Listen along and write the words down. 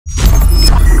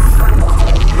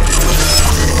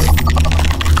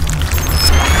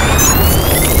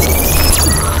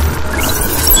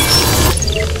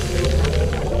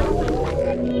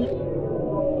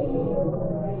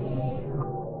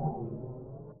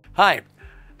Hi,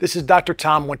 this is Dr.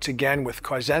 Tom once again with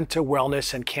Causenta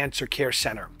Wellness and Cancer Care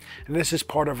Center, and this is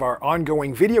part of our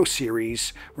ongoing video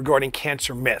series regarding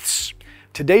cancer myths.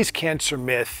 Today's cancer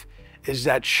myth is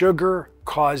that sugar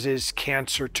causes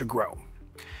cancer to grow.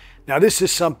 Now, this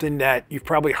is something that you've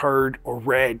probably heard or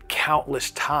read countless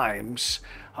times,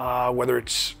 whether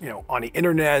it's on the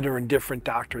internet or in different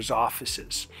doctors'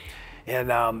 offices.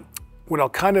 And what I'll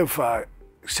kind of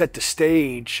set the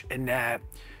stage in that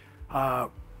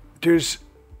there's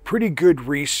pretty good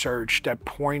research that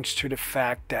points to the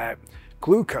fact that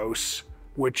glucose,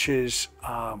 which is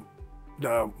one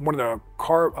of the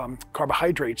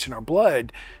carbohydrates in our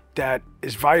blood that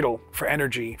is vital for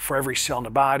energy for every cell in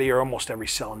the body, or almost every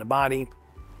cell in the body.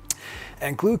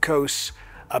 And glucose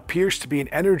appears to be an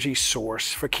energy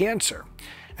source for cancer.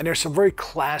 And there's some very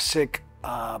classic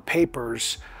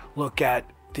papers look at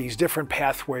these different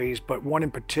pathways, but one in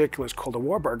particular is called the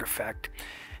Warburg effect.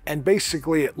 And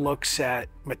basically it looks at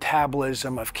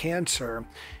metabolism of cancer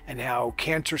and how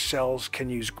cancer cells can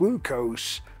use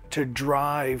glucose to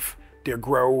drive their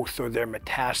growth or their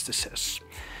metastasis.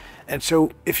 And so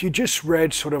if you just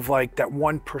read sort of like that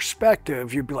one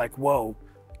perspective, you'd be like, whoa,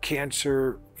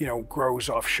 cancer, grows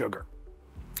off sugar.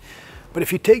 But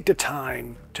if you take the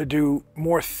time to do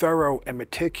more thorough and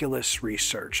meticulous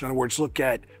research, in other words, look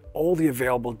at all the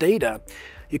available data,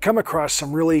 you come across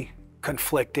some really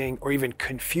conflicting or even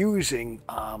confusing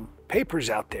papers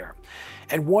out there.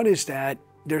 And one is that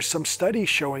there's some studies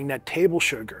showing that table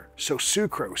sugar, so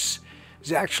sucrose,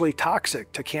 is actually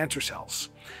toxic to cancer cells.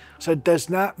 So it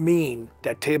does not mean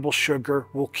that table sugar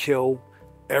will kill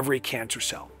every cancer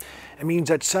cell. It means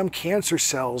that some cancer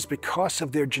cells, because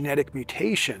of their genetic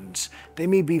mutations, they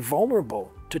may be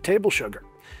vulnerable to table sugar.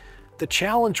 The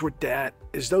challenge with that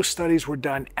is those studies were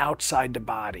done outside the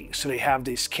body. So they have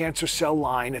this cancer cell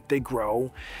line that they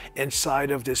grow inside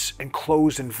of this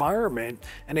enclosed environment,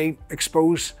 and they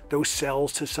expose those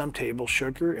cells to some table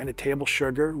sugar, and the table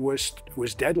sugar was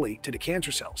deadly to the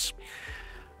cancer cells.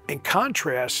 In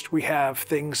contrast, we have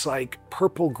things like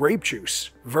purple grape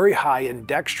juice, very high in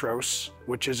dextrose,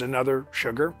 which is another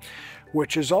sugar,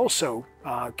 which is also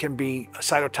can be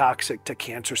cytotoxic to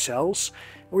cancer cells.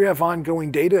 We have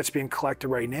ongoing data that's being collected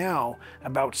right now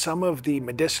about some of the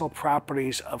medicinal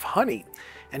properties of honey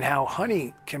and how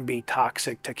honey can be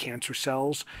toxic to cancer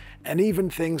cells, and even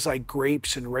things like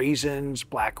grapes and raisins,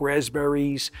 black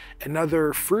raspberries, and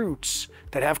other fruits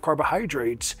that have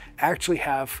carbohydrates actually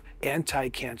have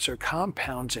anti-cancer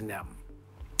compounds in them.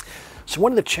 So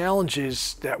one of the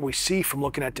challenges that we see from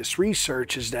looking at this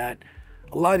research is that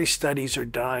a lot of these studies are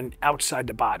done outside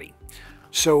the body.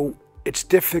 So it's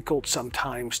difficult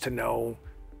sometimes to know,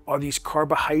 are these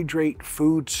carbohydrate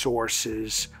food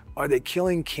sources, are they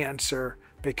killing cancer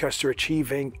because they're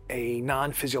achieving a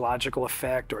non-physiological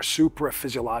effect or a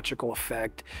supra-physiological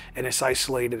effect in this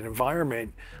isolated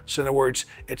environment? So in other words,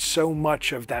 it's so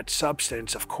much of that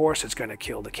substance, of course it's going to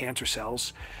kill the cancer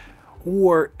cells.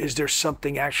 Or is there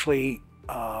something actually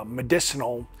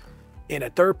medicinal in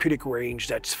a therapeutic range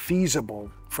that's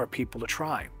feasible for people to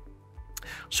try?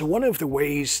 So one of the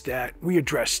ways that we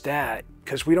address that,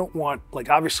 because we don't want,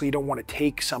 obviously you don't want to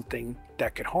take something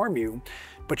that could harm you,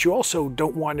 but you also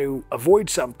don't want to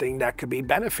avoid something that could be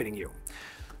benefiting you.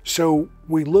 So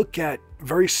we look at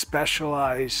very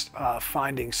specialized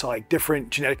findings, so like different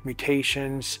genetic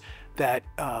mutations that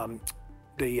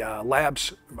the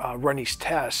labs run these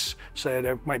tests, so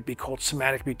there might be called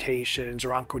somatic mutations or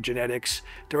oncogenetics.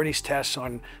 They run these tests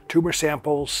on tumor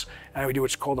samples, and we do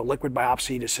what's called a liquid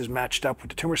biopsy. This is matched up with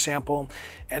the tumor sample.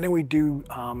 And then we do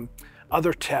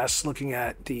other tests looking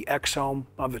at the exome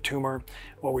of the tumor,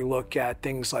 where we look at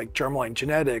things like germline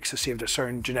genetics to see if there's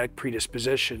certain genetic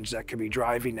predispositions that could be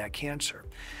driving that cancer.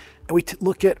 And we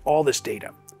look at all this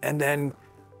data, and then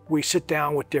we sit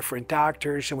down with different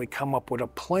doctors and we come up with a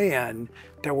plan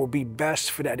that will be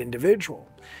best for that individual.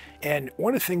 And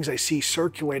one of the things I see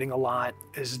circulating a lot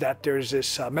is that there's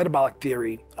this metabolic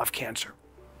theory of cancer.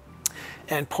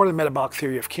 And part of the metabolic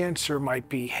theory of cancer might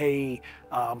be, hey,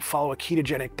 follow a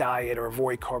ketogenic diet or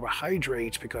avoid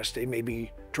carbohydrates because they may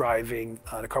be driving,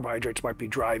 the carbohydrates might be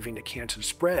driving the cancer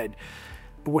spread.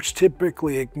 But what's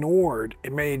typically ignored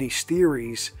in many of these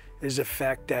theories is the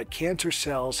fact that cancer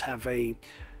cells have a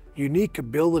unique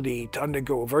ability to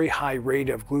undergo a very high rate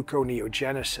of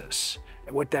gluconeogenesis.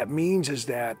 And what that means is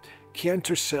that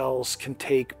cancer cells can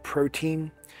take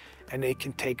protein and they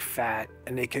can take fat,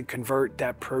 and they can convert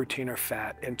that protein or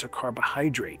fat into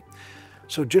carbohydrate.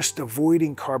 So just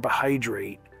avoiding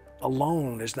carbohydrate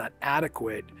alone is not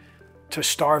adequate to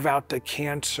starve out the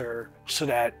cancer so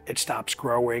that it stops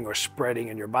growing or spreading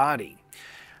in your body.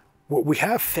 What we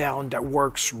have found that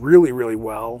works really, really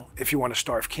well if you want to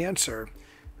starve cancer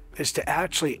is to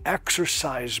actually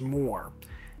exercise more.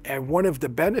 And one of the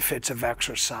benefits of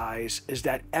exercise is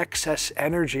that excess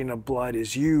energy in the blood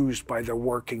is used by the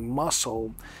working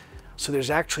muscle. So there's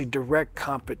actually direct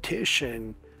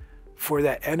competition for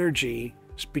that energy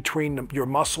between your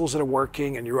muscles that are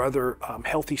working and your other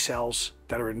healthy cells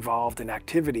that are involved in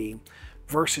activity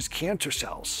versus cancer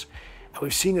cells. And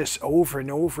we've seen this over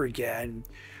and over again,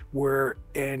 where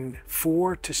in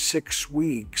 4 to 6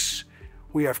 weeks,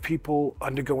 we have people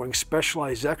undergoing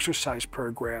specialized exercise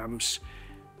programs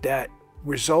that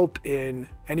result in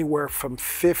anywhere from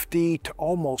 50 to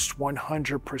almost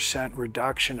 100%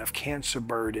 reduction of cancer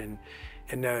burden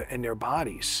in their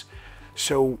bodies.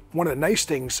 So one of the nice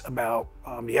things about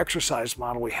the exercise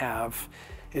model we have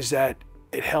is that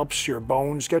it helps your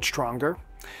bones get stronger.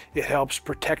 It helps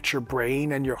protect your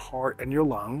brain and your heart and your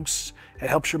lungs. It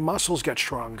helps your muscles get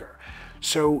stronger.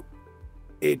 So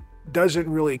it doesn't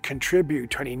really contribute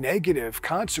to any negative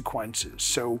consequences.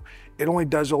 So it only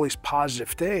does all these positive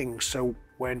things. So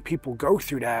when people go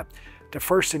through that, the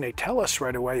first thing they tell us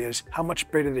right away is how much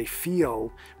better they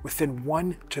feel. Within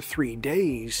 1 to 3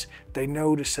 days, they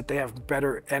notice that they have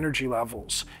better energy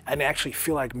levels and actually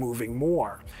feel like moving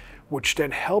more, which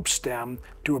then helps them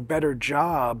do a better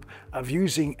job of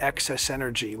using excess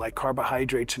energy like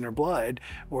carbohydrates in their blood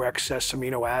or excess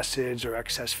amino acids or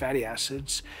excess fatty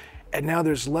acids. And now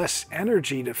there's less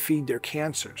energy to feed their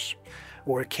cancers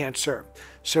or cancer.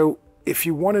 So if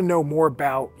you want to know more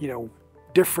about,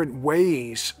 different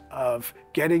ways of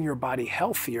getting your body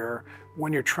healthier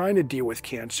when you're trying to deal with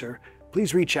cancer,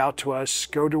 please reach out to us,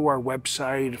 go to our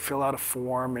website, fill out a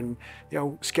form, and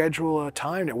schedule a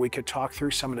time that we could talk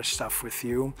through some of this stuff with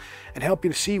you and help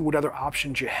you to see what other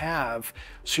options you have,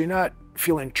 so you're not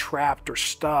feeling trapped or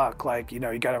stuck, like you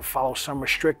got to follow some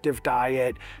restrictive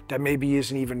diet that maybe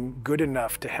isn't even good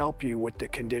enough to help you with the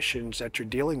conditions that you're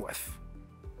dealing with.